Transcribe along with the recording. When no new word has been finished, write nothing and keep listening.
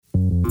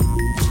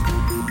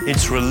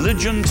It's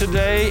religion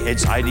today,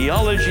 it's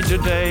ideology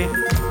today,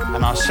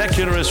 and our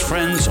secularist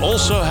friends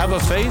also have a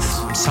faith.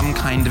 Some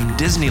kind of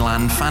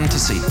Disneyland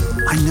fantasy.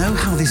 I know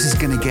how this is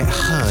going to get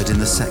heard in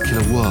the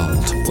secular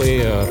world.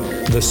 Where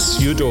the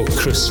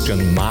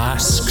pseudo-Christian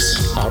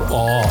masks are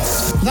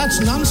off.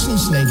 That's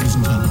nonsense, ladies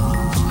and gentlemen.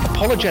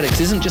 Apologetics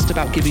isn't just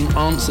about giving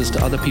answers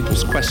to other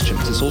people's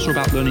questions. It's also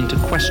about learning to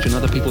question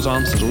other people's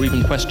answers, or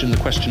even question the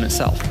question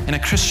itself. In a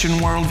Christian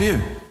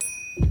worldview.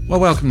 Well,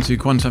 welcome to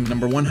Quantum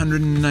number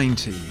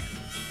 190.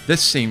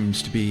 This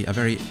seems to be a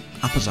very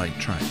apposite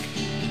track.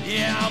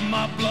 Yeah,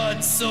 my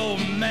blood's so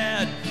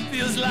mad,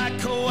 feels like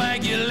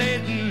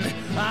coagulating.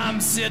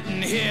 I'm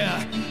sitting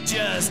here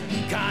just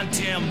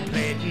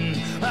contemplating.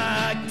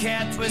 I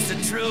can't twist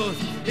the truth,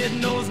 it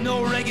knows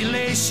no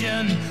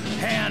regulation.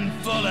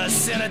 Handful of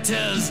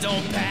senators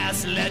don't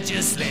pass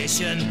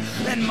legislation,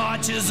 and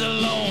marches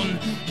alone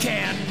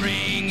can't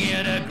bring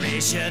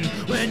integration.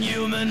 When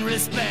human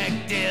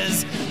respect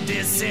is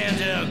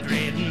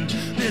disintegrating,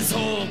 this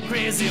whole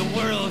crazy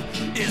world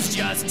is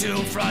just too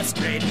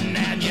frustrating.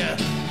 And you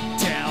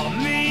tell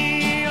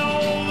me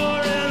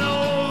over and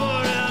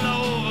over and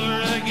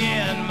over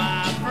again,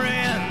 my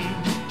friend,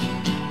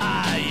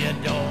 you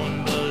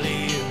don't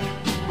believe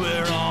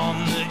we're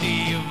on the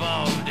eve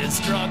of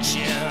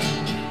destruction.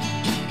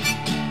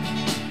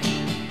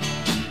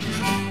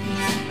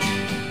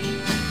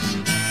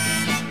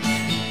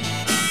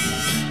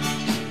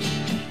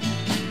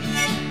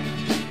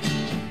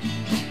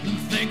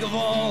 Think of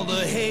all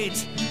the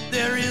hate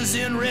there is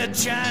in Red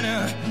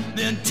China,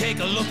 then take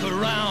a look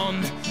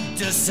around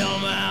to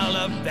Selma,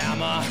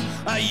 Alabama.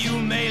 You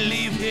may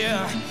leave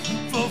here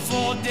for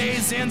 4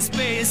 days in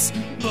space,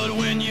 but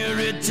when you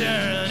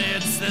return,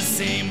 it's the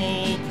same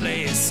old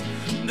place.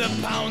 The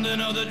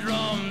pounding of the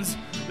drums,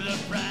 the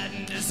pride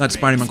and disgrace. That's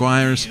Barry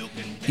Maguire's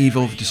Eve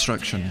of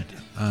Destruction.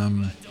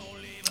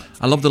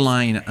 I love the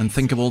line, and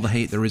think of all the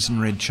hate there is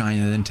in Red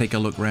China, then take a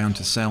look round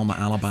to Selma,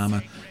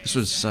 Alabama. This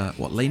was,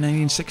 late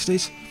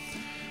 1960s?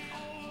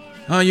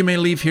 You may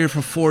leave here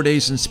for 4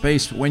 days in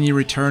space, but when you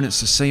return, it's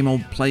the same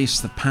old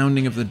place. The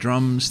pounding of the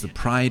drums, the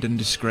pride and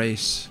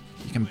disgrace.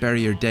 You can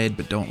bury your dead,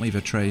 but don't leave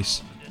a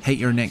trace. Hate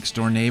your next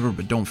door neighbour,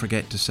 but don't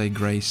forget to say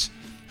grace.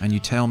 And you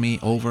tell me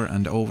over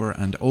and over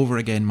and over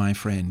again, my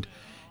friend,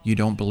 you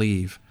don't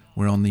believe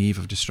we're on the eve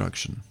of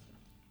destruction.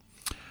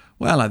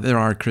 Well, there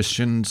are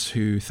Christians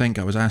who think,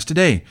 I was asked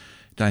today,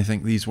 did I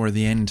think these were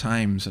the end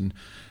times? And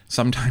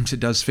sometimes it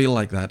does feel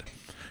like that.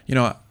 You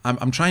know,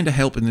 I'm trying to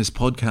help in this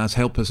podcast,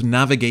 help us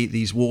navigate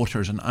these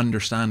waters and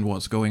understand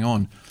what's going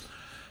on.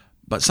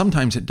 But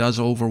sometimes it does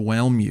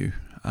overwhelm you.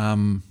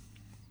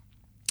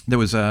 There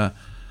was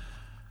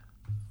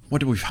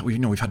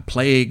we've had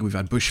plague, we've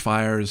had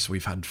bushfires,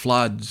 we've had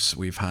floods,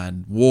 we've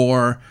had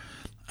war,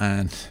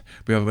 and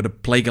we have a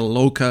plague of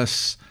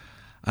locusts.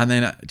 And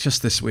then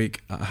just this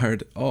week, I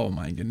heard, oh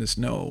my goodness,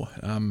 no.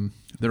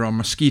 There are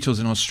mosquitoes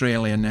in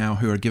Australia now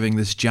who are giving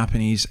this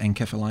Japanese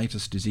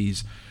encephalitis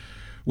disease,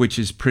 which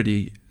is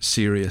pretty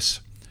serious.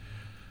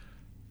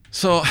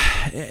 So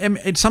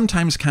it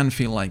sometimes can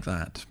feel like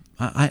that.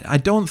 I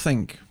don't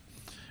think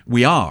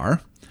we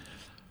are,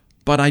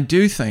 but I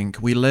do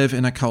think we live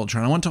in a culture,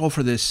 and I want to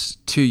offer this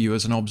to you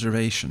as an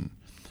observation,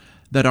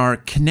 that our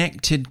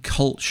connected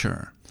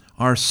culture,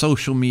 our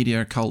social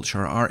media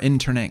culture, our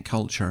internet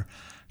culture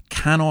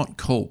cannot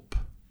cope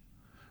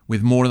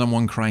with more than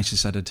one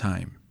crisis at a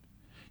time.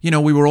 You know,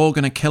 we were all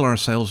going to kill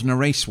ourselves in a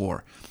race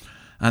war.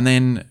 And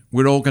then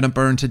we're all going to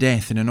burn to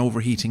death in an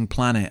overheating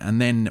planet. And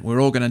then we're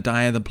all going to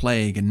die of the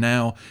plague. And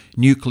now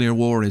nuclear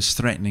war is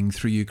threatening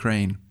through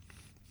Ukraine.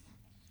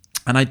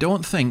 And I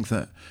don't think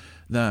that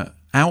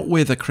out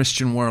with a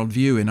Christian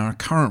worldview in our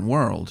current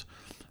world,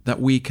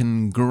 that we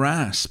can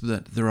grasp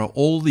that there are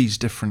all these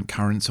different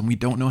currents and we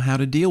don't know how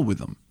to deal with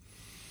them.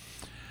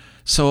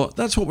 So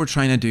that's what we're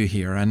trying to do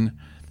here. And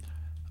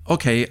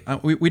okay,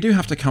 we do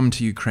have to come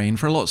to Ukraine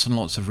for lots and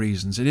lots of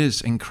reasons. It is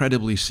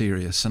incredibly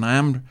serious. And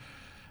I'm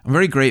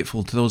very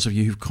grateful to those of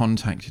you who've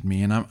contacted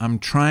me, and I'm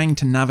trying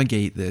to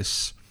navigate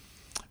this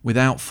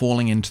without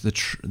falling into the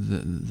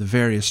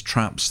various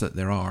traps that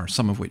there are,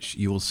 some of which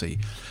you will see.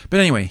 But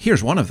anyway,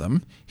 here's one of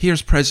them.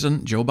 Here's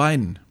President Joe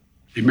Biden.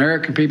 The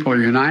American people are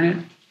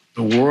united,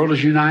 the world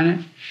is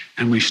united,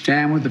 and we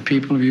stand with the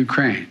people of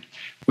Ukraine.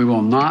 We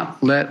will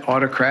not let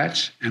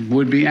autocrats and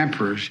would-be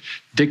emperors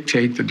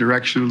dictate the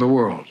direction of the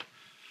world.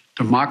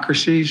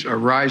 Democracies are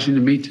rising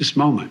to meet this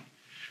moment,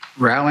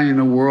 rallying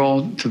the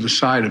world to the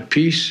side of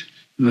peace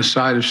and the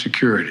side of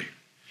security.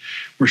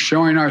 We're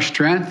showing our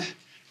strength,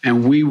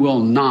 and we will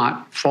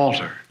not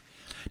falter.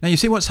 Now, you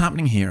see what's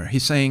happening here?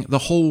 He's saying the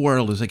whole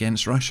world is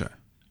against Russia.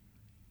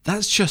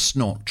 That's just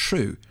not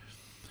true.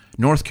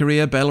 North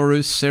Korea,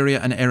 Belarus, Syria,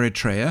 and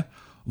Eritrea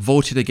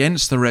voted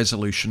against the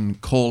resolution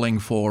calling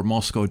for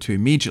Moscow to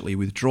immediately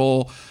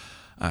withdraw,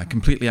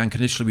 completely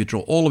unconditionally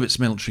withdraw all of its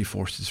military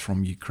forces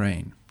from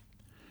Ukraine.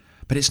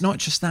 But it's not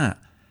just that.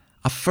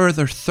 A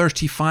further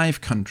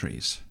 35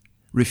 countries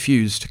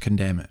refused to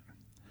condemn it.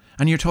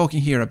 And you're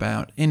talking here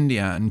about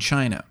India and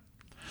China.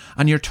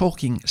 And you're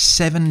talking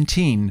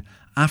 17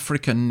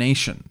 African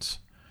nations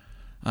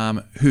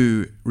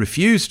who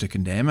refused to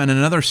condemn, and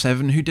another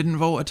 7 who didn't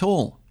vote at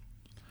all.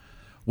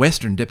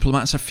 Western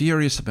diplomats are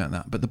furious about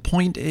that. But the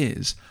point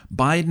is,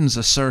 Biden's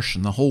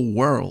assertion the whole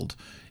world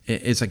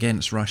is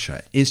against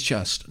Russia is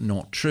just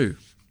not true.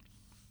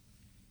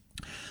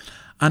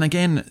 And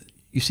again,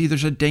 you see,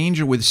 there's a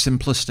danger with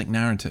simplistic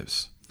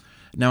narratives.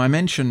 Now, I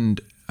mentioned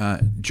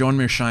John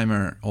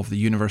Mearsheimer of the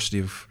University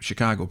of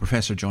Chicago,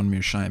 Professor John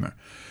Mearsheimer,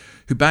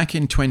 who back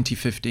in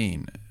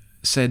 2015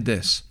 said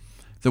this: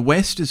 "The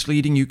West is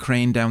leading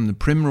Ukraine down the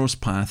primrose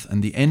path,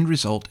 and the end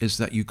result is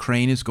that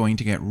Ukraine is going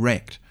to get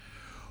wrecked.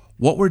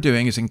 What we're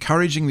doing is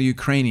encouraging the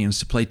Ukrainians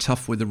to play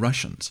tough with the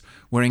Russians.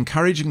 We're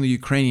encouraging the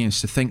Ukrainians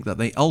to think that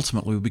they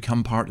ultimately will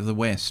become part of the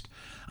West.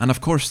 And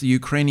of course, the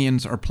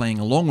Ukrainians are playing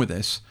along with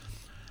this,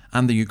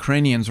 and the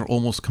Ukrainians are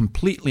almost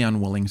completely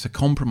unwilling to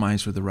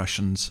compromise with the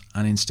Russians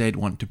and instead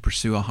want to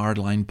pursue a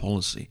hardline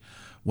policy.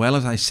 Well,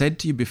 as I said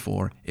to you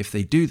before, if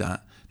they do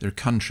that, their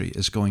country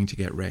is going to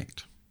get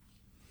wrecked."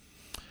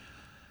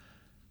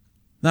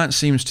 That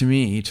seems to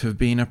me to have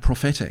been a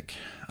prophetic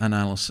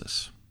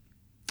analysis.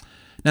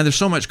 Now, there's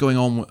so much going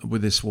on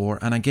with this war,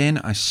 and again,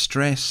 I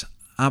stress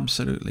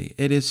absolutely,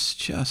 it is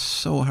just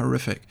so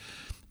horrific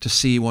to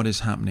see what is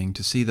happening,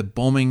 to see the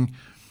bombing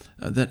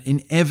that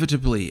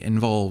inevitably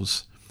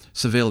involves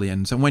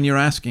civilians. And when you're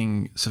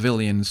asking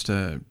civilians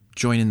to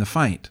join in the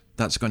fight,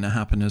 that's going to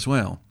happen as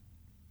well.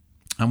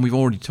 And we've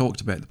already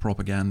talked about the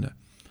propaganda.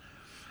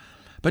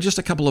 But just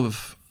a couple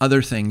of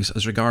other things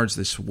as regards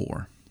this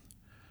war.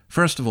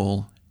 First of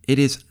all, it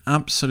is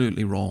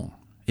absolutely wrong.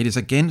 It is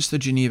against the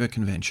Geneva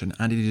Convention,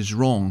 and it is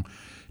wrong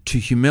to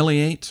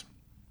humiliate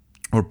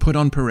or put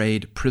on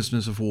parade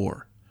prisoners of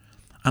war.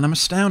 And I'm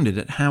astounded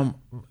at how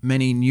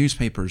many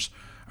newspapers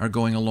are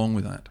going along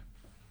with that.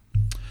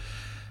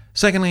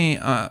 Secondly,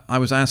 I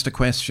was asked a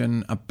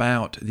question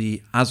about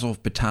the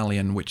Azov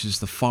Battalion, which is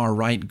the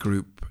far-right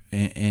group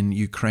in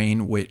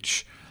Ukraine,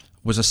 which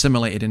was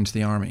assimilated into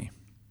the army.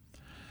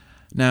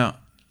 Now,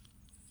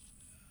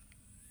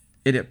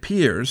 it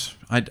appears,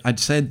 I'd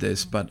said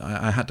this, but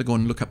I had to go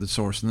and look up the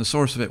source, and the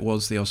source of it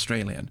was The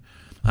Australian,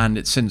 and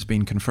it's since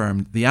been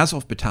confirmed. The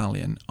Azov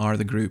Battalion are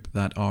the group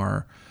that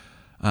are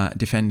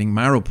defending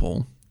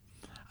Mariupol,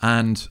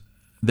 and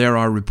there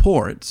are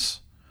reports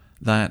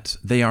that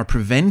they are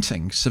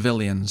preventing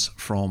civilians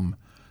from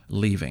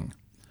leaving.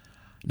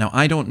 Now,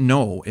 I don't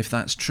know if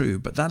that's true,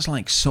 but that's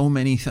like so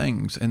many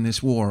things in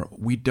this war.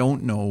 We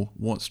don't know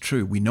what's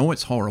true. We know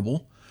it's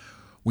horrible.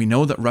 We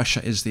know that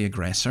Russia is the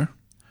aggressor.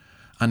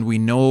 And we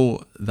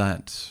know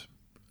that,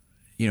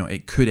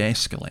 it could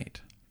escalate.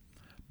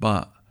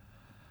 But,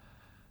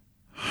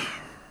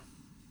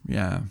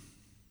 yeah,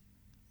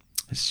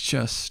 it's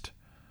just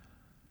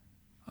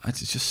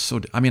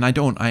so,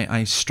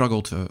 I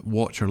struggle to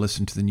watch or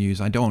listen to the news.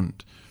 I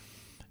don't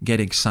get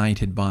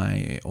excited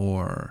by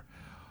or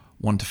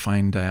want to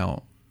find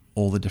out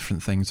all the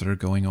different things that are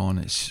going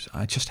on.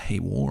 I just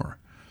hate war.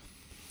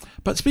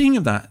 But speaking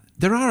of that,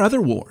 there are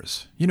other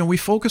wars. We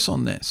focus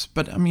on this,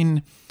 but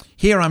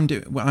here I'm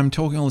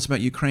talking all this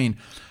about Ukraine.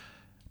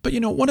 But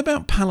what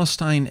about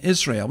Palestine,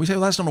 Israel? We say,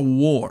 well, that's not a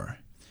war.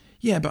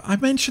 Yeah, but I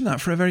mentioned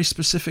that for a very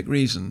specific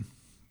reason.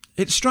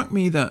 It struck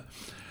me that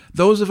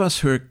those of us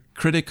who are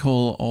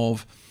critical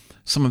of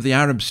some of the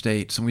Arab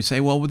states, and we say,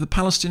 well, with the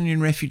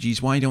Palestinian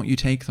refugees, why don't you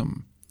take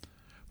them?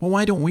 Well,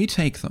 why don't we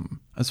take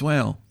them as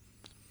well?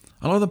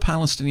 A lot of the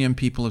Palestinian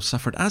people have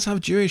suffered, as have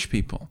Jewish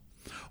people.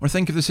 Or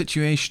think of the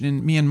situation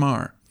in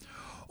Myanmar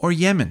or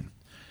Yemen.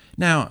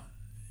 Now,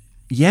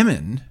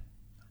 Yemen,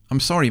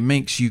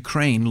 makes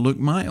Ukraine look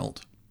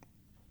mild.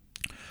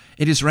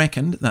 It is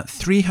reckoned that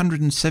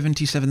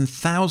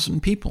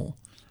 377,000 people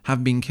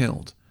have been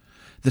killed.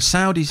 The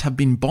Saudis have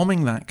been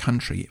bombing that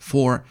country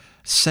for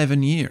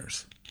 7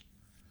 years.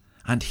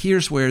 And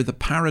here's where the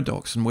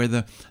paradox and where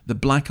the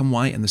black and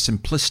white and the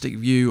simplistic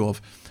view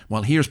of,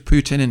 well, here's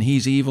Putin and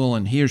he's evil,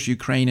 and here's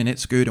Ukraine and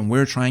it's good, and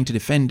we're trying to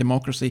defend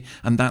democracy,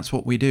 and that's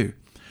what we do.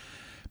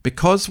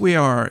 Because we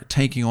are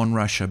taking on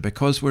Russia,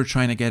 because we're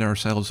trying to get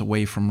ourselves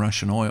away from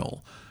Russian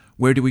oil,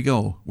 where do we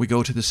go? We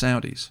go to the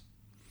Saudis.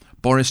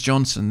 Boris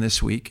Johnson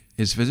this week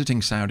is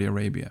visiting Saudi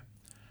Arabia,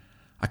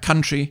 a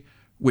country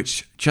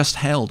which just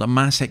held a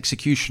mass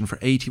execution for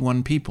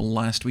 81 people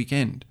last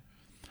weekend.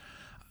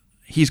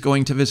 He's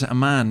going to visit a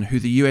man who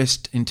the US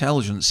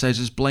intelligence says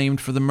is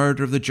blamed for the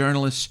murder of the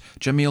journalist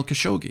Jamal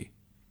Khashoggi.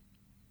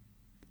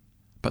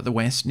 But the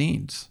West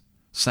needs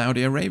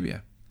Saudi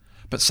Arabia.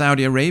 But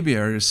Saudi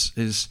Arabia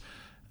is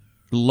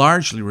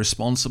largely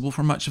responsible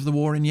for much of the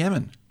war in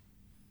Yemen.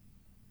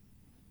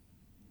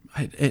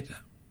 As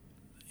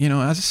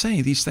I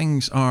say, these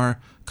things are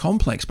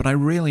complex, but I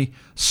really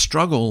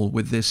struggle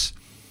with this,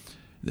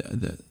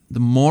 the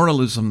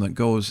moralism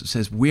that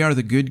says we are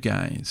the good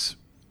guys.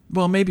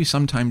 Well, maybe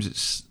sometimes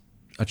it's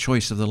a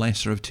choice of the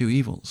lesser of two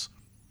evils.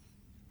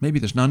 Maybe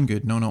there's none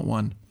good, no, not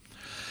one.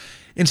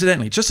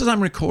 Incidentally, just as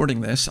I'm recording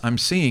this, I'm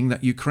seeing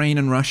that Ukraine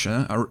and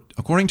Russia,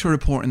 according to a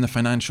report in the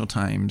Financial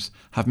Times,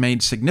 have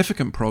made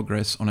significant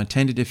progress on a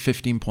tentative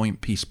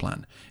 15-point peace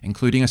plan,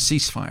 including a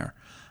ceasefire.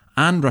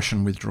 and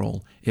Russian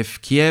withdrawal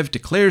if Kiev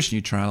declares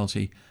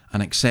neutrality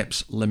and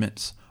accepts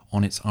limits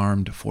on its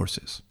armed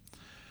forces.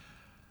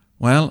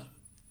 Well,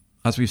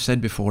 as we've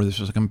said before, this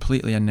was a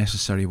completely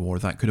unnecessary war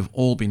that could have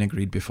all been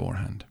agreed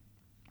beforehand.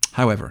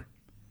 However,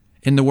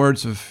 in the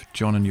words of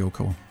John and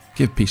Yoko,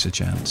 give peace a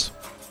chance.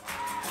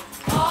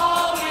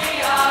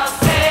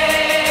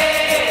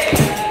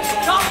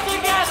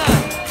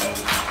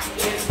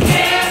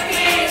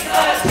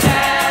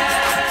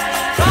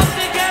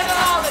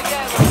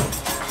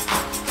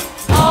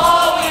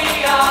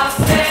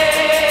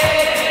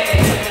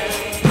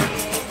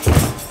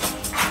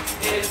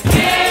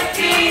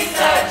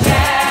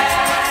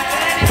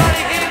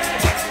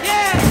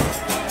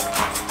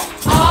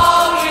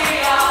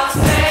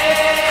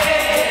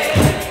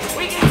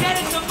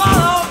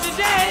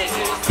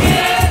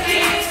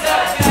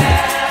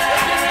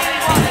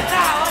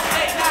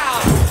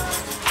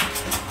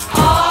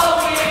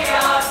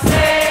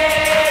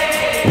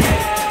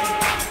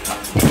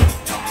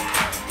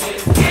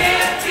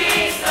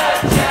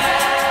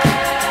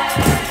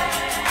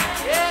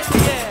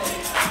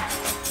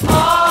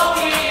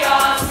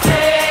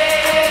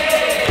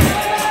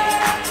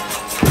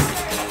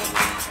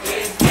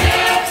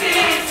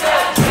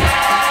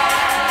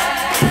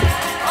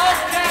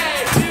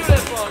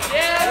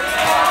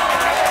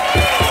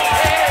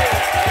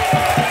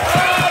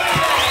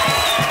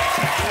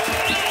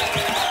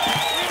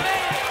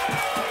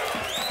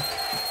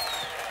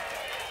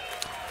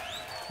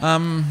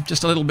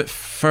 Just a little bit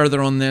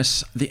further on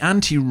this, the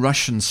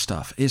anti-Russian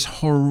stuff is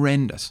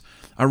horrendous.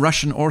 A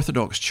Russian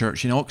Orthodox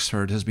church in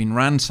Oxford has been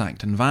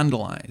ransacked and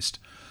vandalised.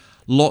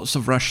 Lots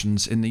of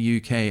Russians in the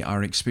UK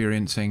are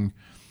experiencing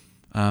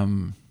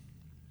xenophobic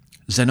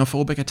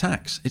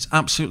attacks. It's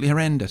absolutely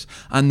horrendous.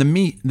 And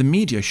the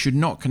media should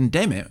not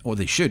condemn it, or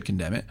they should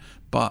condemn it,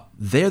 but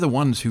they're the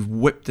ones who've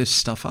whipped this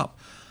stuff up.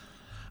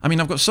 I mean,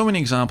 I've got so many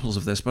examples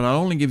of this, but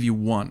I'll only give you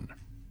one.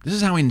 This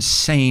is how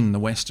insane the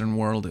Western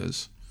world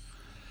is.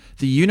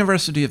 The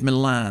University of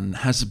Milan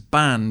has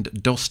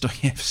banned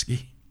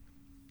Dostoevsky.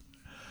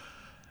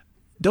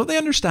 Don't they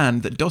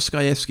understand that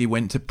Dostoevsky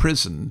went to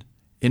prison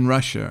in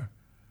Russia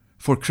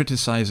for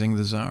criticizing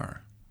the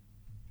Tsar?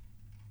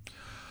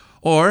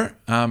 Or,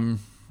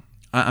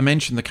 I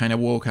mentioned the kind of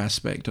woke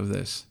aspect of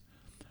this.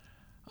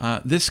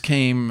 This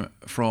came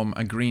from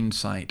a green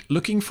site.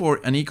 Looking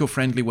for an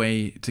eco-friendly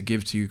way to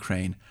give to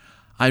Ukraine,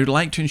 I would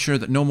like to ensure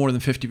that no more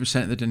than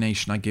 50% of the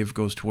donation I give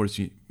goes towards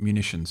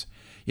munitions.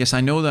 Yes,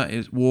 I know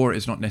that war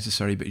is not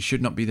necessary, but it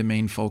should not be the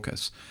main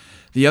focus.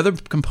 The other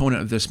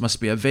component of this must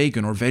be a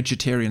vegan or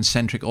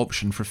vegetarian-centric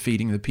option for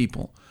feeding the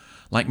people.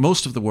 Like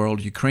most of the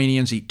world,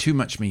 Ukrainians eat too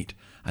much meat,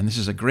 and this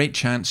is a great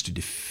chance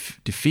to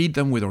feed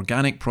them with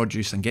organic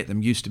produce and get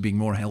them used to being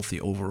more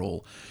healthy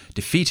overall.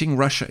 Defeating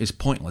Russia is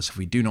pointless if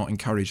we do not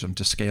encourage them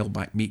to scale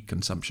back meat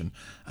consumption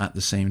at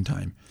the same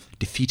time.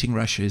 Defeating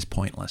Russia is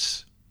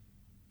pointless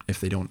if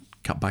they don't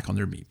cut back on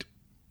their meat.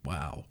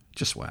 Wow.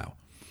 Just wow.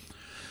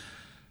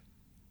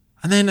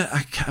 And then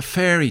a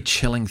very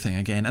chilling thing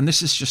again, and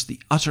this is just the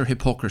utter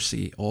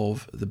hypocrisy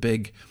of the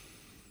big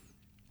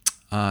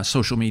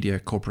social media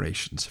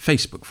corporations.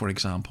 Facebook, for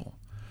example.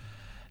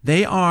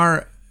 They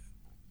are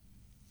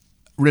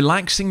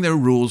relaxing their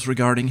rules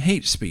regarding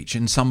hate speech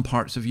in some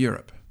parts of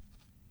Europe.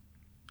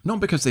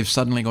 Not because they've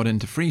suddenly got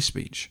into free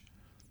speech,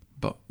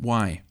 but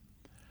why?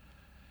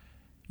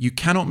 You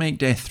cannot make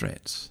death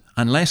threats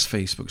unless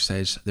Facebook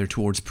says they're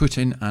towards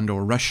Putin and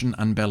or Russian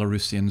and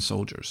Belarusian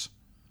soldiers.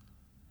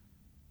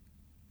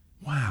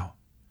 Wow.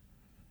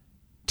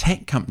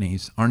 Tech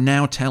companies are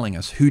now telling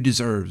us who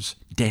deserves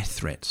death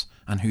threats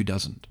and who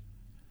doesn't.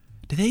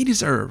 Do they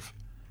deserve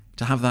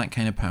to have that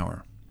kind of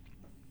power?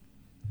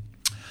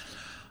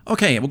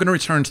 Okay, we're going to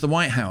return to the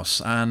White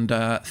House and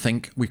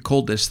think we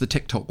called this the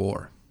TikTok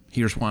war.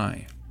 Here's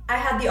why. I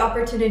had the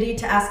opportunity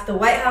to ask the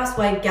White House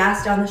why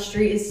gas down the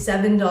street is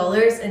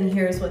 $7, and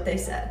here's what they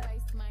said.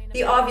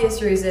 The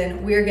obvious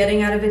reason: we're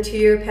getting out of a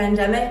 2-year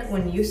pandemic.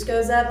 When use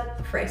goes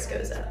up, price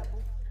goes up.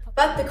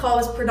 But the call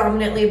was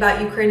predominantly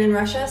about Ukraine and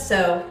Russia,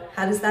 so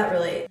how does that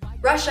relate?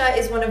 Russia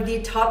is one of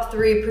the top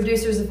 3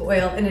 producers of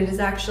oil, and it is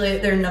actually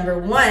their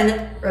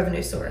 #1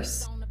 revenue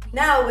source.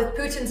 Now, with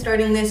Putin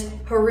starting this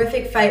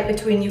horrific fight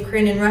between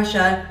Ukraine and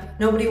Russia,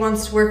 nobody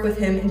wants to work with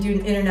him and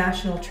do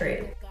international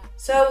trade.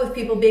 So with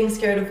people being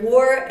scared of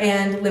war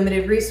and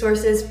limited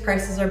resources,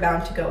 prices are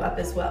bound to go up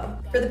as well.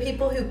 For the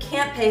people who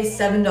can't pay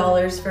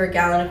 $7 for a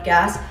gallon of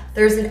gas,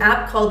 there's an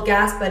app called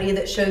Gas Buddy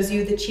that shows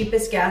you the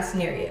cheapest gas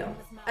near you,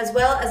 as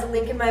well as a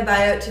link in my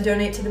bio to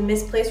donate to the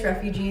misplaced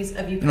refugees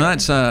of Ukraine.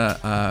 That's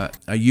a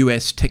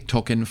US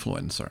TikTok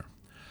influencer.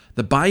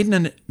 The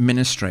Biden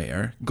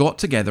administrator got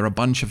together a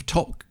bunch of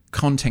top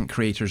content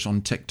creators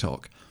on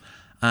TikTok,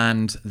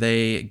 and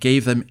they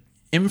gave them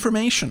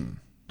information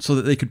so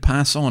that they could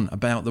pass on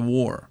about the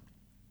war.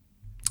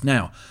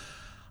 Now,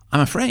 I'm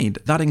afraid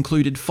that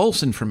included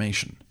false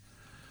information.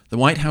 The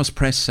White House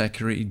press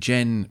secretary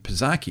Jen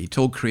Psaki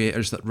told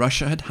creators that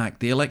Russia had hacked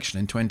the election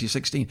in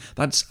 2016.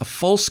 That's a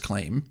false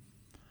claim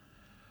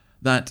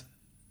that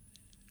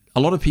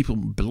a lot of people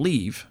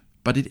believe,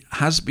 but it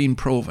has been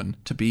proven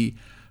to be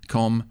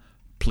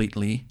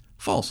completely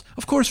false.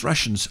 Of course,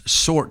 Russians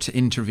sought to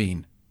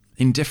intervene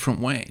in different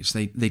ways.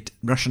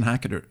 Russian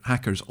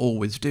hackers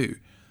always do.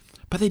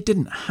 But they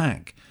didn't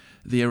hack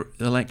the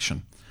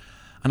election.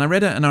 And I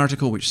read an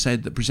article which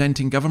said that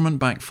presenting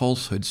government-backed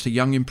falsehoods to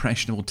young,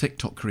 impressionable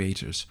TikTok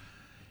creators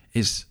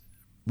is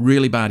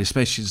really bad,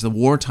 especially as the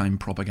wartime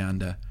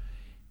propaganda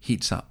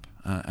heats up.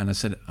 And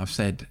I've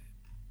said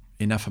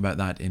enough about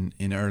that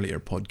in earlier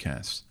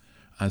podcasts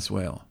as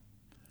well.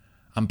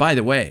 And by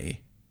the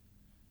way,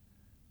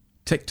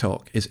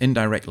 TikTok is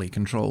indirectly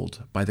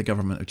controlled by the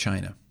government of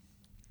China.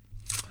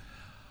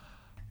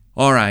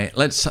 All right,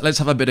 let's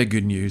have a bit of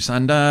good news,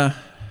 and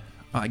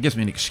it gives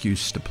me an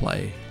excuse to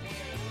play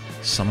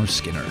some of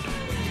Skynyrd.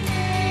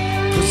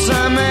 'Cause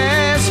I'm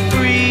as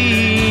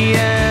free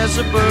as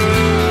a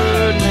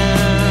bird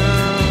now,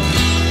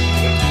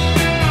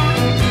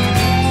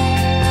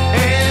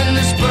 and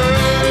this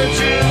bird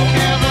you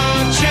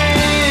cannot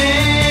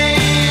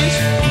change.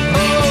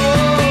 Oh,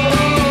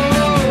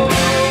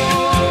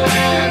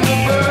 and the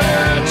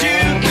bird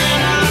you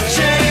cannot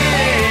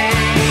change,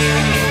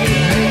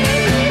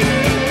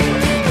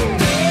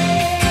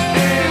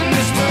 and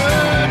this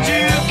bird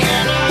you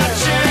cannot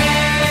change.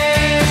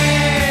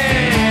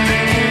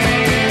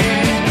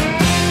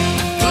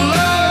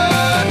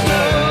 Lord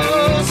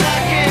knows I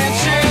can't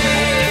change.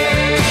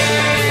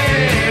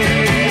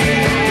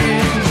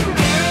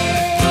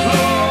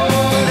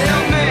 Lord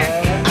help me,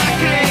 I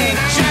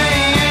can't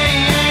change.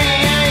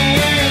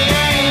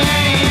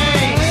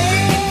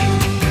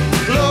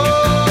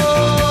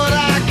 Lord,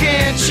 I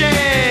can't change.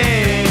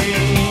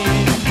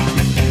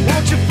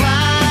 Won't you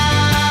fly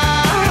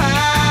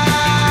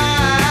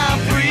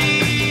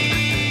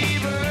free,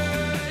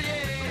 bird?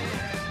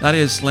 That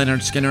is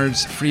Lynyrd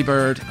Skynyrd's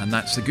Freebird, and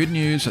that's the good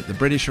news that the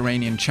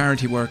British-Iranian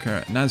charity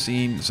worker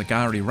Nazanin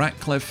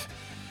Zaghari-Ratcliffe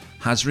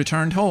has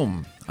returned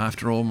home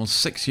after almost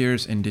 6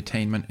 years in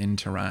detainment in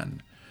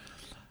Tehran.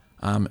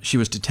 She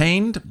was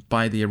detained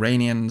by the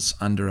Iranians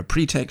under a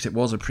pretext. It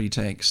was a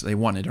pretext. They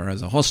wanted her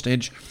as a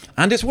hostage,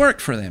 and it's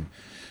worked for them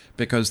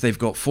because they've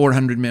got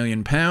 £400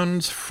 million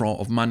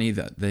of money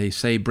that they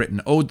say Britain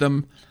owed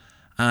them.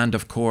 And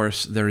of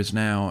course, there is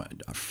now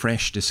a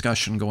fresh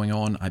discussion going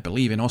on, I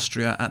believe, in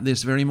Austria at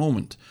this very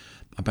moment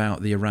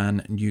about the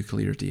Iran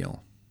nuclear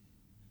deal.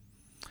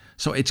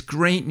 So it's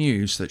great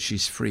news that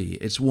she's free.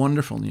 It's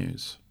wonderful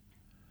news.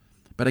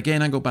 But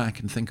again, I go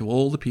back and think of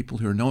all the people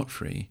who are not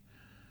free,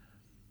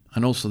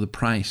 and also the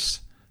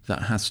price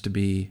that has to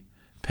be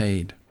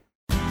paid.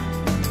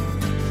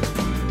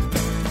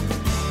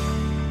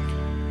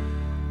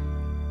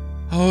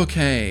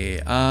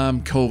 Okay,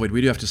 COVID.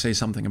 We do have to say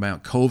something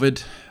about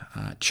COVID.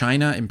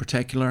 China in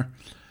particular.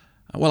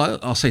 Well,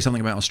 I'll say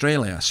something about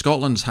Australia.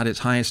 Scotland's had its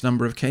highest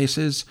number of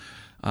cases.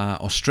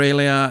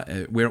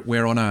 Australia,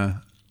 we're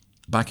on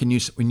back in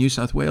New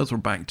South Wales, we're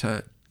back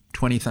to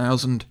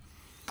 20,000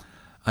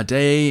 a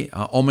day.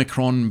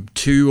 Omicron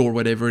 2 or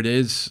whatever it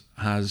is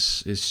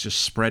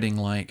just spreading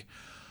like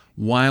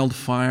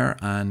wildfire.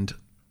 And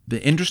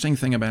the interesting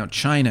thing about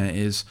China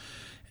is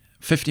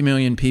 50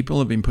 million people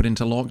have been put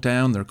into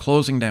lockdown. They're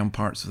closing down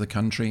parts of the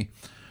country.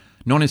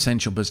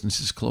 Non-essential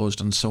businesses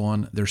closed and so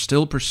on. They're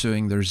still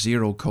pursuing their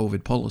zero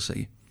COVID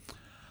policy.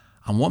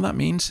 And what that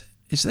means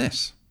is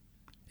this.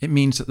 It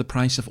means that the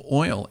price of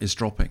oil is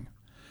dropping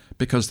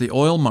because the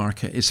oil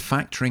market is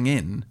factoring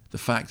in the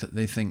fact that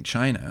they think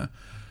China's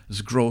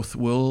growth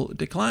will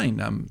decline.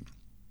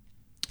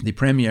 The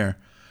Premier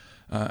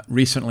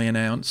recently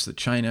announced that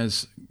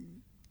China's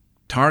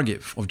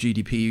target of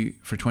GDP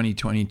for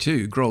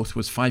 2022 growth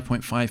was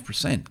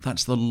 5.5%.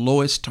 That's the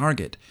lowest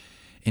target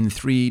in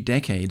 3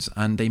 decades,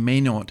 and they may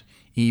not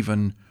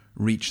even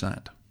reach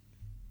that.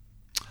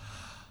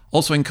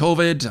 Also in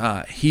COVID,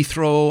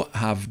 Heathrow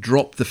have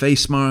dropped the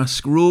face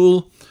mask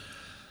rule.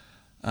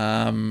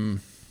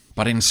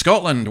 But in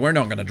Scotland, we're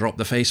not going to drop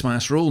the face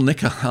mask rule.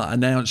 Nicola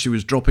announced she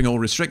was dropping all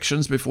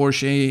restrictions before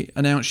she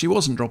announced she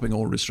wasn't dropping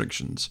all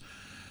restrictions,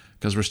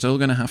 because we're still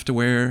going to have to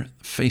wear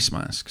face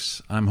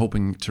masks. I'm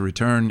hoping to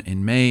return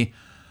in May.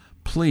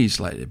 Please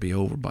let it be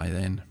over by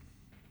then.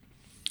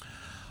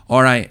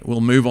 All right,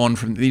 we'll move on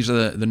from these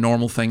are the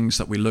normal things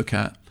that we look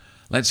at.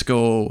 Let's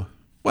go,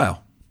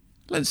 well,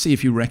 let's see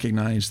if you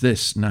recognize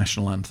this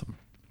national anthem.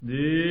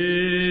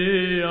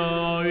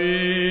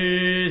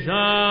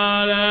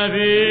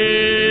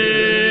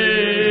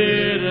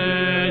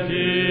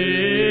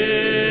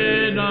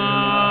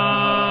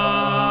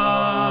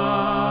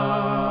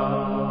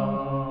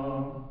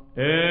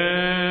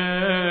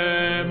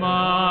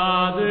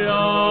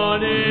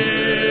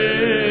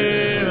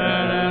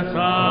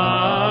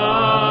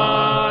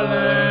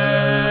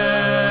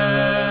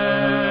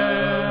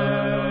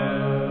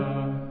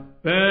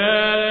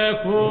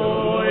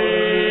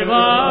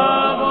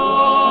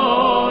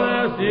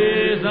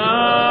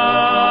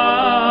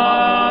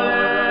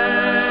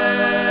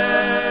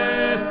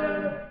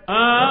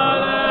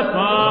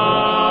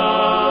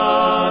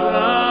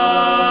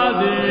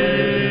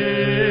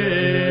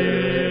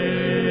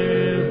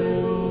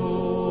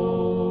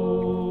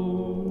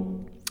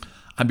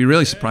 be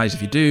really surprised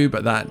if you do,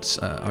 but that's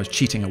I was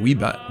cheating a wee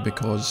bit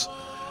because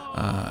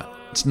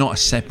it's not a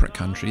separate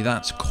country.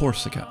 That's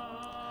Corsica.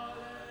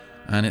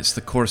 And it's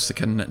the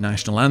Corsican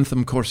national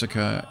anthem.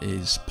 Corsica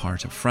is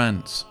part of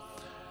France.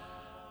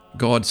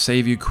 God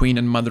save you, Queen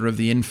and Mother of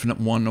the Infinite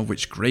One, of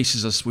which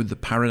graces us with the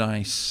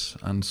paradise,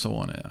 and so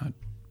on.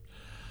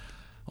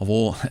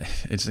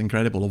 It's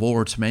incredible. Of all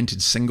our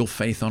tormented, single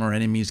faith on our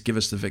enemies, give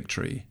us the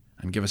victory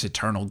and give us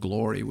eternal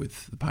glory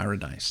with the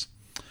paradise.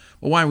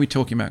 Well, why are we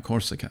talking about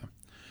Corsica?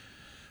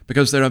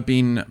 Because there have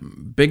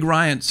been big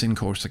riots in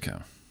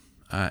Corsica.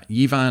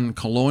 Ivan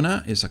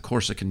Colonna is a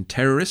Corsican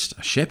terrorist,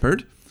 a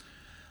shepherd,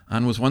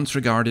 and was once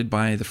regarded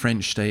by the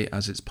French state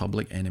as its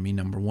public enemy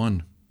number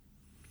one.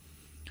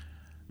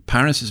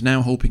 Paris is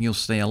now hoping he'll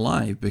stay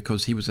alive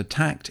because he was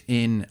attacked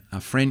in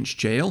a French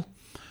jail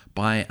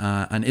by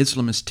an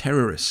Islamist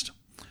terrorist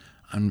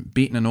and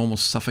beaten and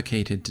almost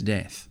suffocated to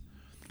death.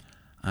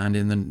 And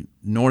in the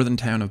northern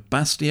town of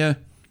Bastia,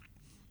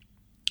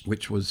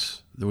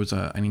 there was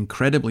an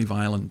incredibly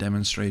violent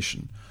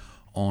demonstration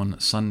on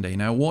Sunday.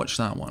 Now watch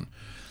that one.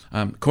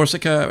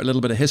 Corsica, a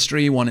little bit of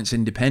history, won its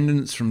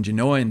independence from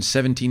Genoa in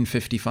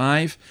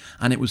 1755,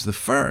 and it was the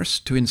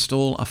first to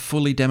install a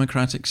fully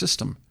democratic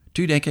system,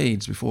 2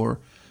 decades before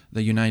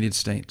the United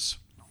States.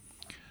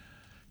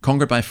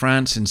 Conquered by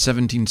France in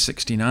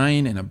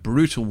 1769 in a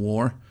brutal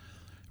war,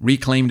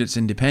 reclaimed its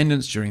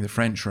independence during the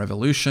French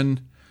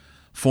Revolution,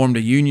 formed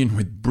a union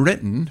with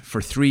Britain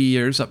for 3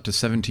 years up to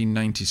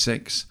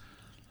 1796,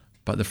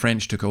 but the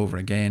French took over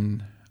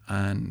again,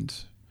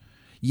 and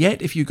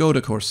yet if you go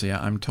to Corsica,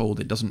 I'm told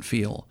it doesn't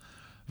feel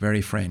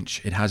very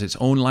French. It has its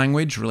own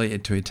language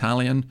related to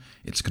Italian.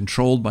 It's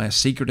controlled by a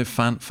secretive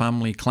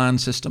family clan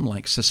system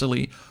like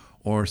Sicily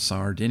or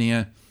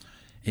Sardinia.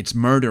 Its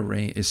murder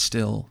rate is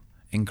still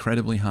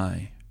incredibly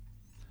high.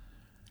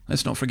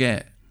 Let's not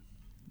forget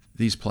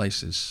these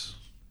places.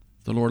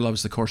 The Lord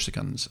loves the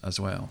Corsicans as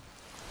well.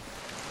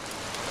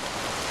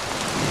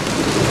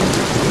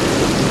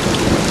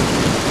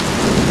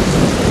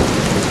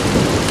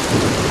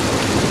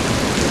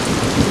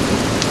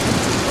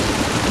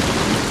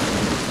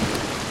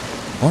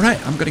 All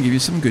right, I'm going to give you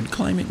some good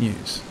climate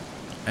news.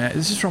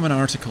 This is from an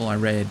article I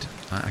read.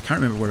 I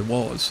can't remember where it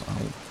was.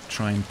 I'll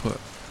try and put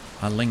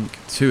a link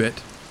to it.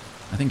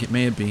 I think it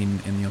may have been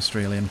in the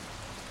Australian.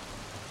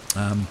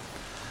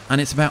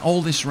 And it's about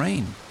all this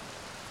rain.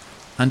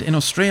 And in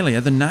Australia,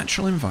 the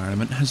natural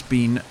environment has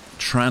been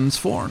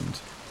transformed.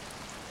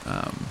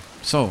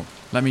 So,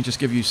 let me just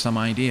give you some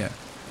idea.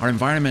 Our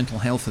environmental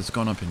health has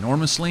gone up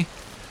enormously.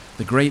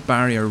 The Great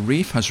Barrier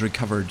Reef has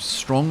recovered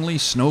strongly.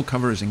 Snow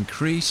covers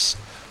increase.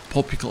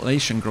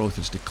 Population growth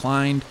has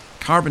declined.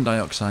 Carbon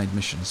dioxide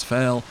emissions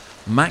fell.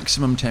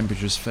 Maximum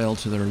temperatures fell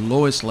to their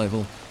lowest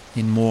level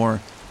in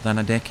more than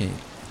a decade.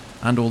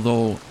 And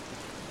although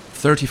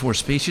 34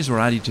 species were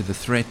added to the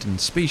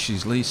threatened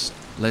species list,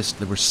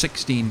 there were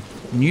 16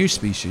 new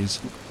species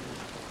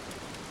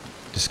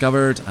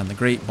discovered, and the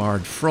great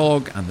barred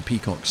frog and the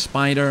peacock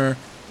spider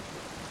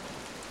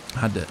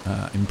had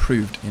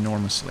improved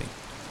enormously.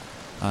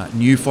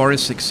 New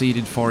forests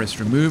exceeded forest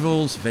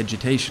removals,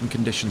 vegetation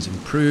conditions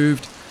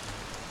improved,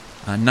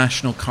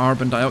 national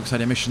carbon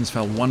dioxide emissions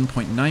fell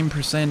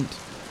 1.9%,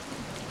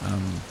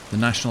 the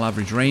national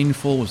average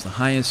rainfall was the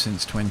highest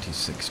since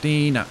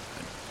 2016,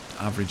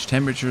 average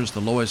temperatures the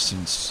lowest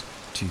since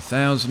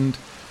 2000,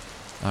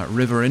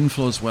 river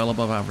inflows well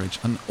above average,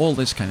 and all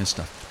this kind of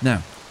stuff.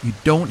 Now, you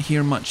don't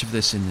hear much of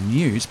this in the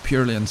news,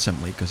 purely and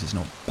simply because it's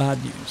not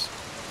bad news,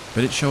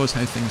 but it shows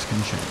how things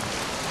can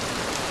change.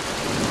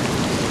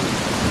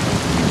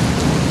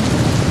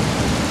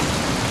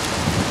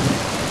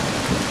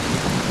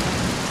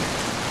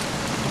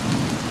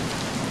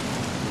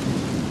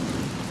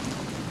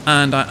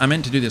 And I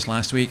meant to do this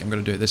last week. I'm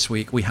going to do it this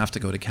week. We have to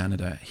go to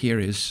Canada. Here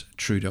is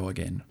Trudeau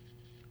again.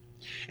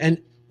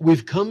 And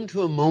we've come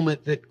to a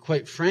moment that,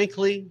 quite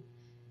frankly,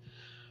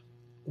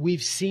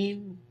 we've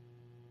seen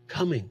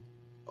coming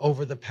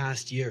over the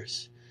past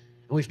years.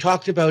 And we've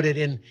talked about it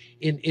in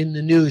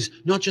the news,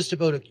 not just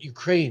about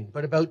Ukraine,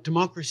 but about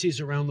democracies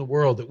around the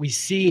world, that we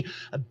see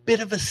a bit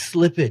of a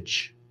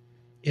slippage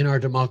in our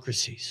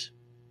democracies.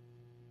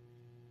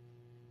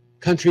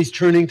 Countries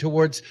turning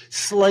towards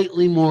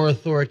slightly more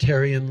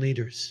authoritarian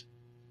leaders.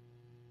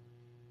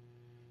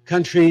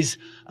 Countries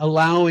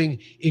allowing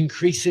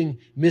increasing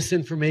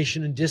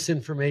misinformation and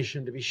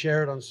disinformation to be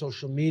shared on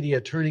social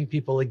media, turning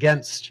people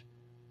against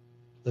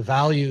the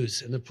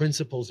values and the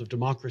principles of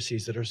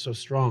democracies that are so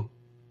strong.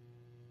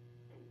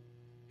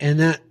 And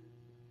that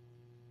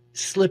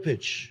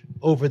slippage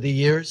over the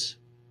years,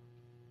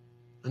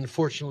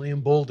 unfortunately,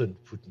 emboldened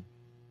Putin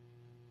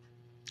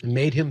and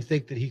made him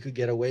think that he could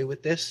get away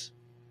with this,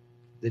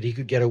 that he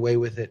could get away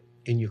with it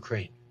in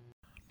Ukraine.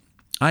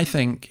 I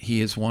think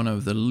he is one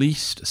of the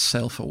least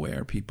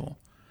self-aware people.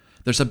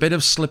 There's a bit of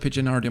slippage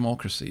in our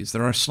democracies.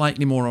 There are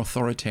slightly more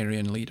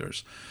authoritarian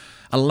leaders,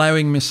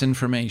 allowing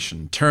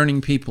misinformation, turning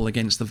people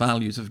against the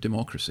values of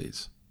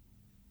democracies.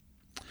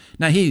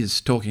 Now, he's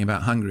talking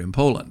about Hungary and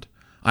Poland.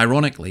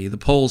 Ironically, the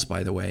Poles,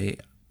 by the way,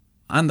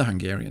 and the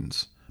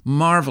Hungarians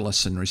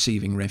marvelous in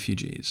receiving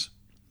refugees,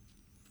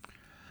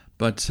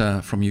 but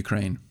from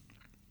Ukraine.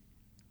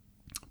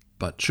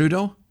 But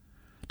Trudeau,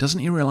 doesn't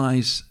he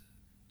realize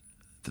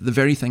that the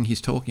very thing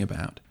he's talking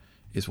about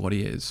is what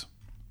he is?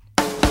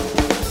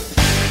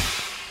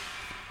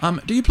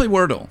 Do you play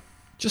Wordle?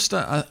 Just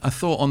a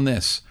thought on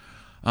this.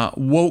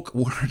 Woke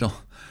Wordle.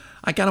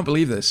 I cannot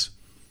believe this.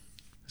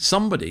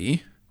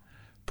 Somebody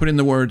put in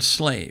the word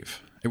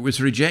slave. It was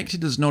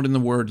rejected as not in the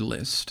word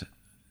list.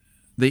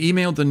 They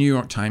emailed the New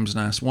York Times and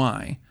asked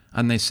why,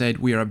 and they said,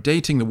 we are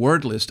updating the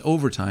word list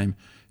over time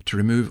to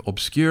remove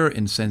obscure,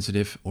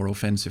 insensitive, or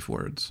offensive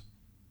words.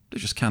 They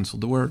just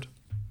cancelled the word.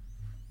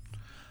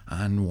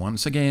 And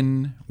once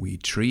again, we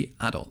treat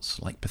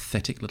adults like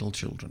pathetic little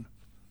children.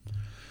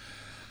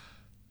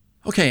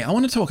 Okay, I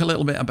want to talk a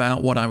little bit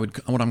about what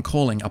I'm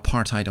calling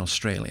apartheid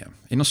Australia.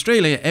 In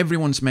Australia,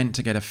 everyone's meant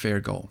to get a fair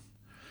go.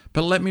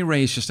 But let me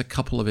raise just a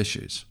couple of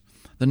issues.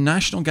 The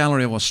National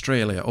Gallery of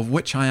Australia, of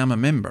which I am a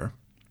member,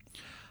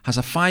 has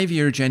a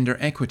 5-year gender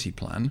equity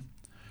plan,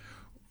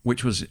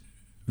 which was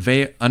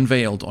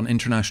unveiled on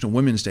International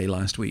Women's Day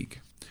last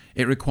week.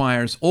 It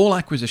requires all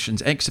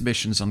acquisitions,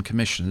 exhibitions and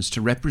commissions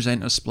to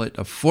represent a split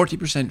of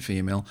 40%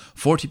 female,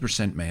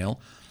 40% male,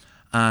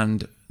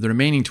 and the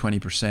remaining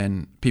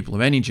 20% people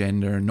of any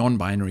gender,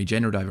 non-binary,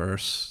 gender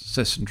diverse,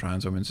 cis and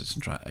trans women, cis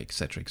and trans,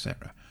 etc.,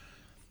 etc.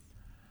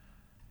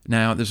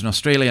 Now, there's an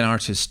Australian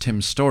artist,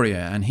 Tim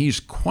Storia, and he's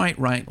quite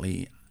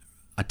rightly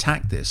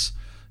attacked this,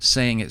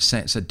 saying it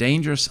sets a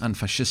dangerous and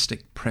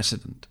fascistic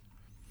precedent.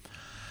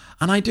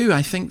 And I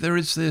think there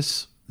is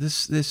this,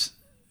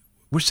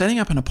 we're setting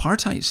up an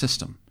apartheid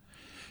system.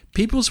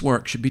 People's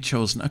work should be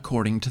chosen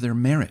according to their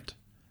merit,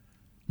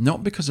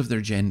 not because of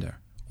their gender,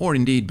 or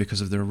indeed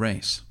because of their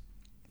race.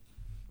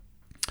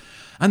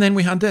 And then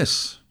we had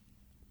this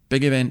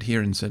big event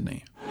here in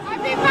Sydney.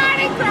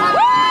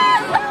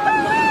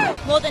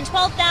 More than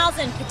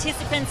 12,000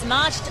 participants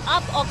marched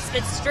up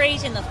Oxford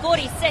Street in the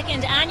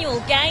 42nd annual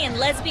Gay and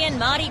Lesbian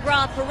Mardi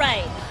Gras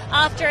Parade.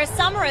 After a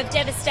summer of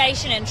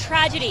devastation and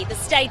tragedy, the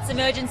state's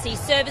emergency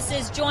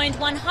services joined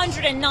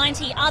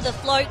 190 other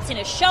floats in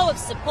a show of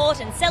support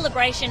and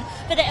celebration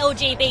for the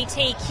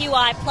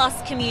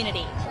LGBTQI+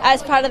 community.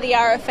 As part of the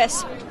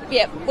RFS,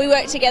 we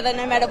work together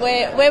no matter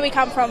where we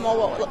come from or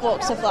what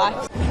walks of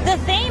life. The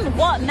theme,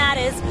 What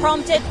Matters,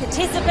 prompted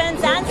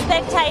participants and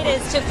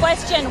spectators to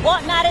question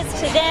what matters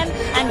to them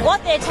and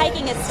what they're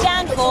taking a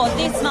stand for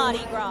this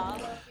Mardi Gras.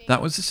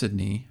 That was the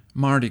Sydney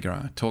Mardi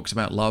Gras. It talks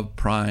about love,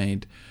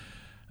 pride,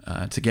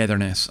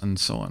 togetherness and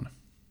so on.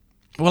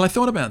 Well, I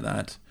thought about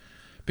that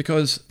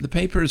because the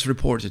papers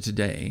reported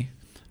today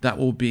that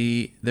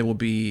there will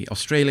be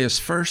Australia's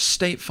first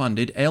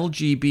state-funded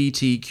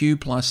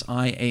LGBTQ+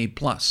 IA+,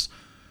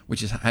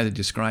 which is how they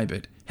describe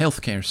it,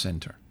 healthcare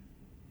centre.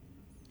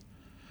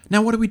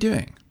 Now, what are we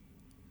doing?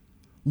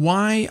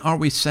 Why are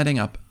we setting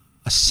up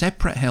a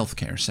separate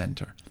healthcare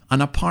centre, an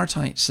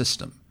apartheid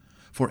system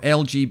for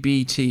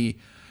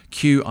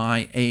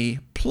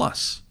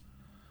LGBTQIA+?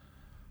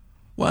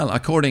 Well,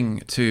 according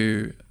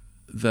to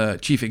the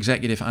chief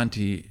executive,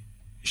 Auntie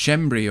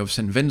Shembri of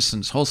St.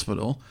 Vincent's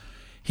Hospital,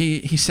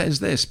 he says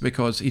this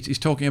because he's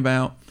talking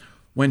about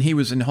when he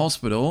was in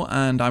hospital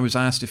and I was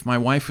asked if my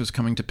wife was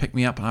coming to pick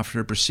me up after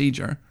a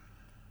procedure.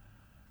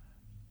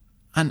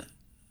 And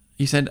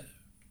he said,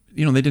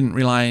 they didn't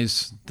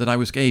realize that I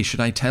was gay. Should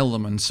I tell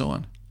them? And so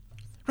on.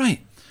 Right.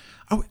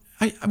 Are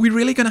we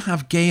really going to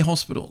have gay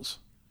hospitals?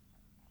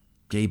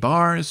 Gay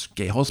bars,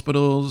 gay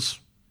hospitals?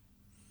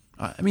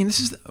 I mean, this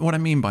is what I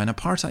mean by an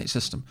apartheid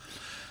system.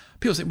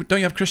 People say, don't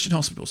you have Christian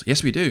hospitals?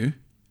 Yes, we do,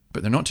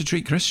 but they're not to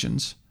treat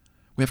Christians.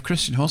 We have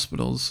Christian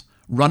hospitals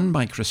run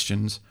by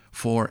Christians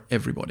for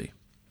everybody.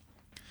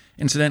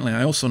 Incidentally,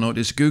 I also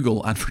noticed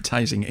Google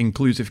advertising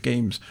inclusive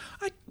games.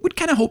 I would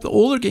kind of hope that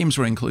all their games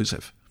were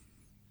inclusive.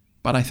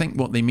 But I think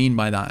what they mean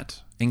by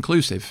that,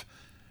 inclusive,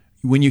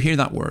 when you hear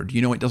that word,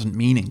 it doesn't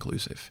mean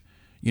inclusive.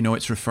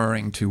 It's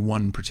referring to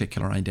one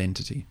particular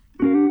identity.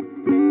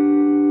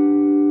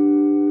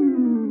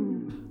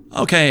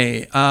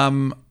 Okay,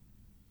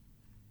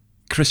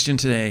 Christian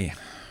Today,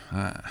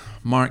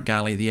 Mark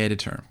Galley, the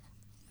editor.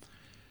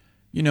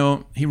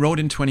 He wrote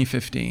in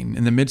 2015,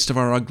 in the midst of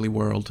our ugly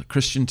world,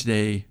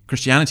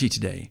 Christianity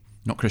Today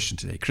offers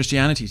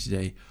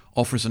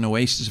an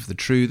oasis of the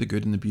true, the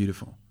good and the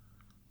beautiful.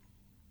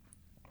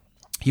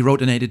 He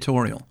wrote an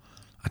editorial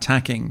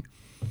attacking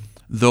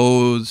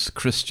those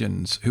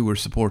Christians who were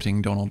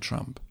supporting Donald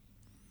Trump.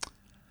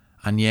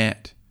 And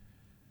yet,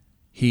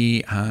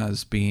 he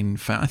has been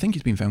found, I think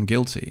he's been found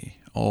guilty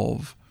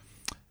of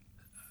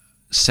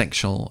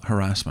sexual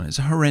harassment. It's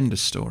a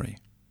horrendous story.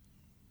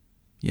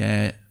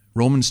 Yeah,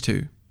 Romans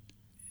 2.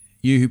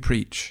 You who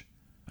preach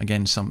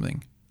against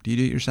something, do you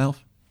do it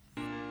yourself?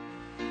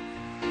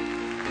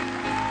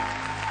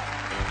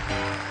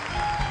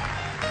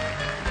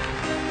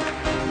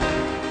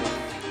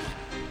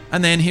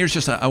 And then here's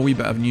just a wee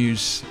bit of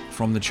news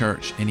from the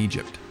church in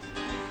Egypt.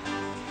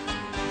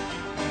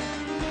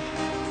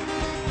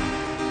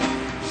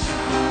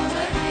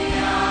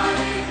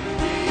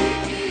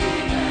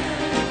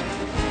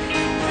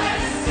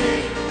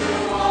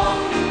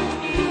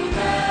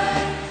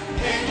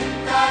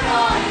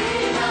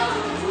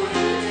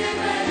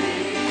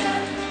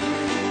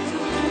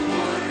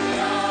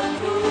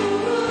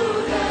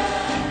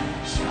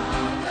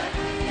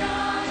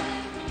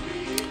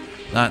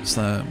 That's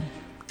the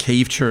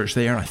cave church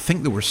there. I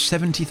think there were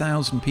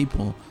 70,000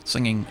 people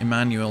singing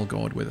Emmanuel,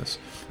 God with us.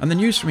 And the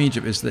news from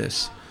Egypt is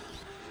this,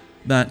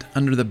 that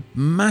under the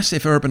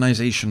massive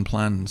urbanization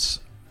plans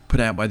put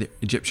out by the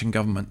Egyptian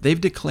government,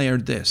 they've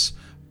declared this.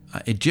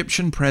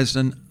 Egyptian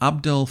President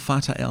Abdel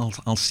Fattah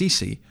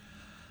al-Sisi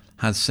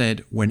has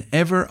said,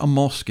 whenever a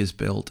mosque is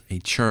built, a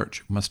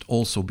church must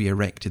also be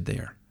erected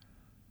there.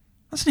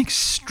 That's an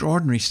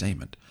extraordinary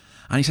statement.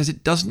 And he says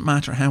it doesn't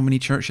matter how many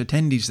church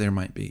attendees there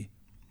might be.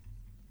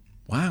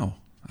 Wow.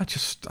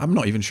 I'm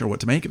not even sure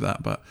what to make of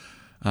that, but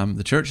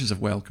the churches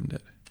have welcomed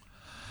it.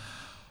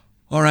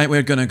 All right,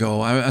 we're going to go.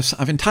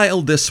 I've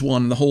entitled this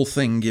one, the whole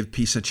thing, Give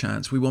Peace a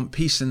Chance. We want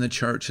peace in the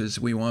churches.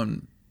 We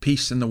want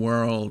peace in the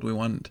world. We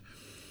want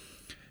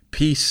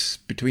peace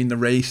between the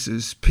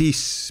races,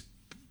 peace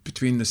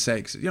between the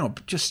sexes,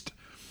 just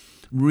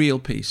real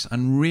peace.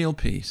 And real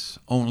peace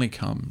only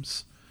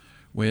comes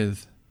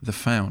with the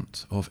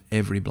fount of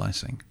every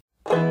blessing.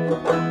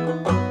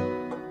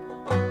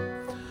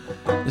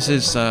 This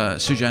is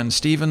Suzanne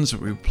Stevens.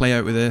 We play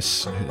out with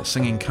this,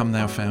 singing Come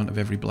Thou Fount of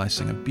Every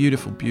Blessing. A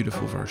beautiful,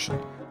 beautiful version.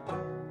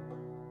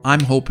 I'm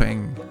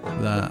hoping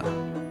that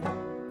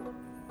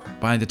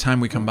by the time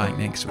we come back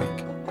next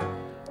week,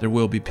 there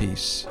will be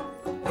peace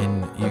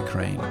in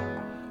Ukraine.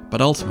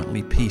 But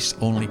ultimately, peace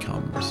only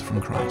comes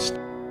from Christ.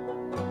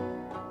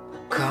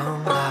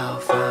 Come thou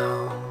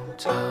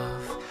fount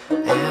of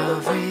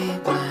every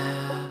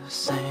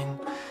blessing,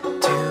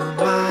 tune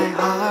my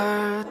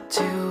heart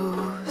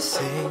to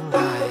sing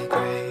thy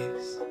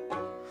grace.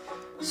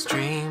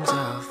 Streams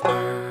of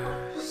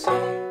mercy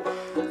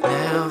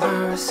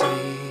never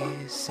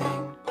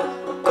ceasing,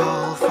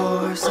 call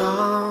for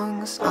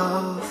songs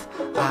of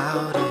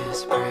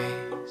loudest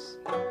praise.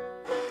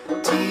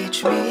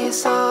 Teach me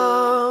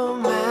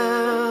some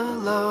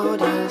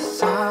melodious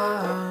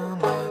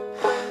sonnet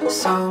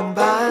sung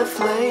by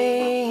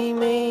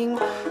flaming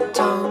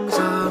tongues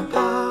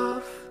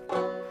above.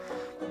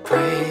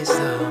 Praise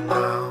the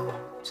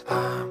mount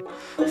I'm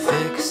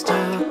fixed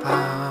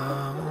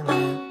upon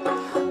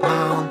it,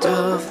 mount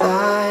of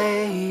thy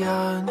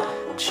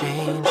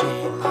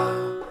unchanging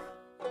love.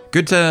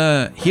 Good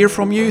to hear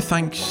from you.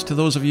 Thanks to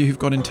those of you who've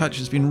got in touch.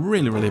 It's been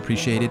really, really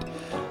appreciated.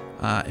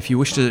 If you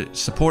wish to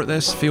support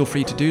this, feel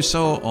free to do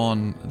so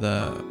on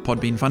the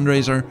Podbean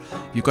fundraiser.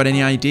 If you've got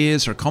any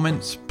ideas or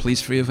comments,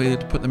 please feel free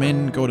to put them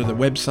in. Go to the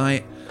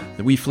website,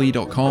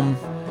 theweflea.com.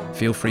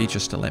 Feel free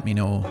just to let me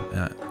know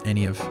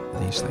any of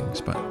these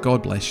things. But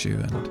God bless you,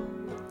 and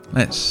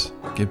let's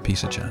give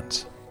peace a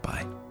chance.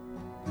 Bye.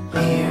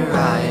 Here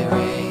I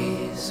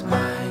raise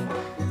mine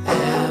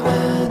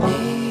Ebenezer,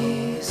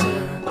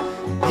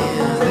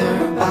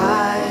 hither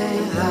by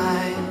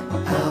thy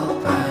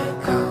help I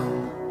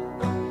come,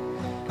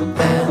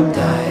 and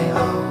I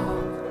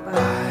hope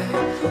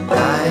by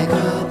thy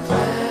good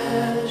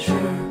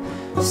pleasure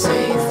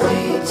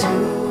safely to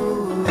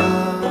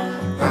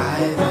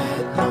arrive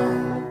at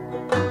home.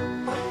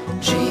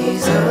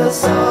 Jesus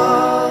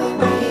saw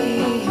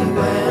me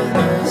when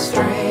a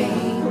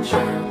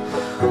stranger,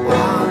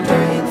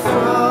 wandering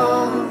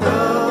from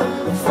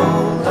the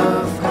fold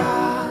of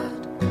God,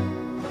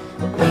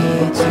 me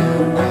to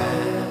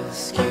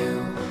rescue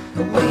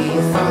me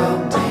from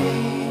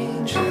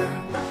danger,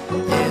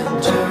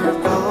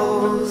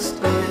 interposed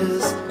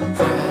his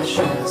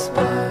precious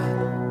blood.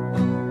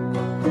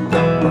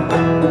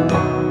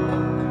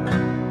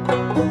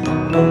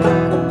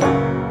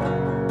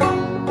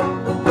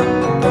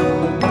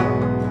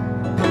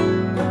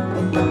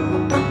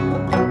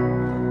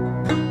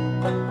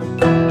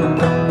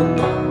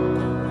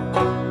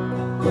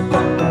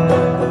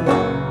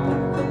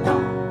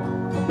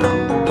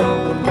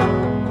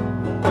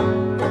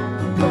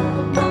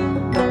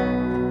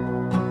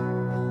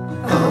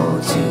 Oh,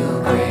 to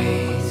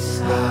grace,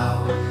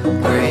 how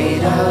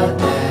great a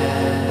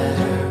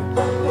debtor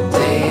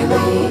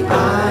daily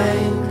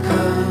I'm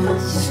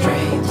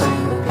constrained to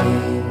be.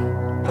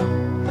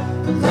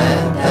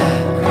 Let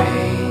that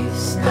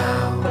grace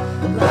now,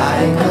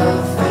 like a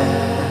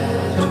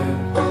fetter,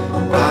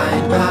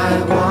 bind my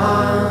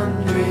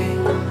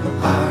wandering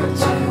heart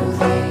to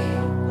thee.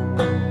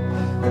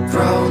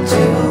 Prone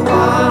to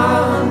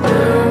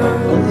wander,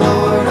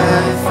 Lord, I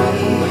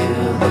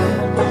feel it.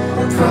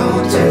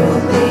 Prone to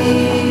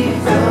leave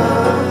the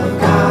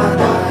God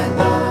I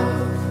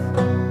love.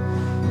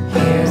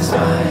 Here's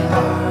my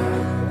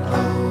heart,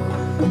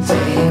 oh,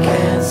 take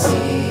and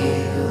see.